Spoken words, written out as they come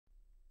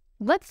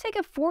Let's take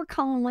a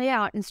 4-column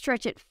layout and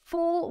stretch it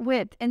full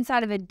width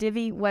inside of a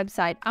Divi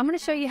website. I'm going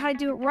to show you how to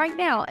do it right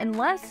now in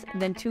less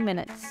than 2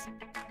 minutes.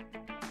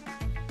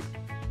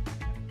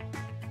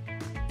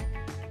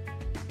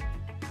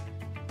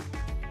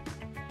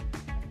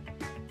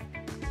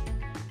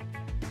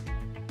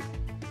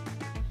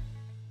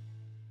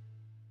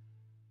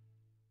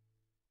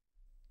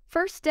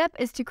 First step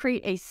is to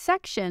create a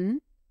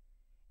section,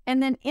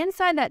 and then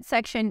inside that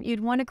section, you'd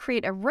want to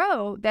create a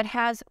row that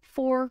has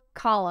 4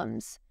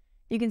 columns.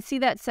 You can see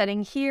that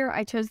setting here.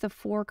 I chose the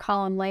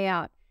 4-column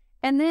layout,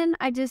 and then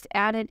I just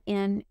added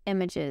in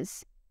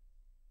images.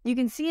 You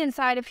can see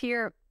inside of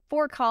here,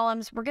 4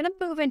 columns. We're going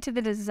to move into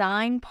the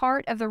design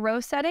part of the row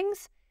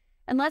settings,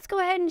 and let's go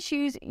ahead and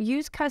choose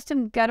Use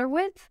Custom Gutter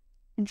Width.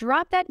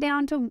 Drop that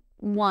down to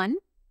 1.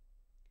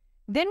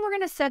 Then we're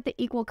going to set the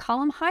equal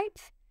column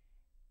height.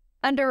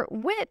 Under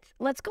width,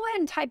 let's go ahead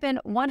and type in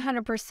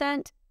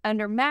 100%.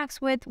 Under max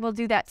width, we'll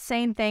do that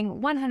same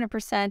thing,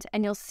 100%,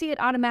 and you'll see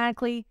it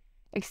automatically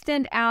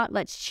extend out.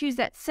 Let's choose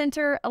that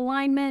center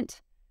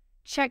alignment.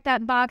 Check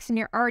that box, and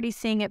you're already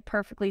seeing it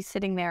perfectly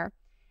sitting there.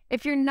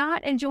 If you're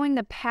not enjoying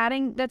the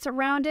padding that's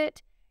around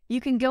it,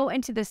 you can go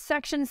into the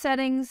section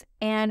settings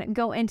and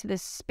go into the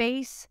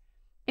space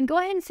and go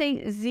ahead and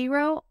say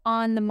 0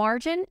 on the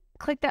margin.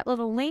 Click that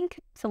little link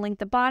to link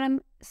the bottom,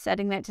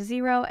 setting that to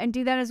 0, and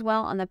do that as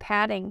well on the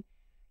padding.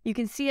 You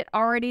can see it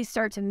already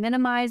start to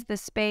minimize the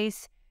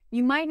space.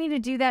 You might need to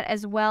do that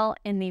as well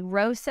in the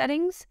row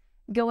settings.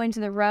 Go into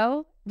the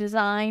row,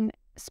 design,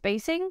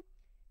 spacing,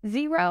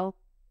 0,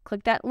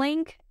 click that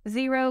link,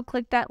 0,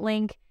 click that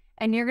link,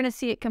 and you're going to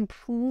see it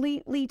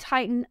completely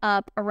tighten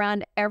up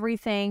around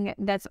everything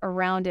that's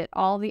around it,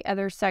 all the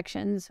other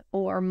sections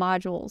or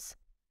modules.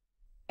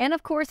 And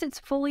of course, it's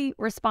fully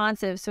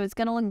responsive, so it's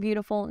going to look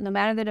beautiful no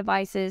matter the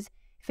devices.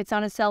 If it's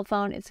on a cell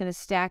phone, it's going to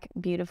stack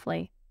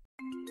beautifully.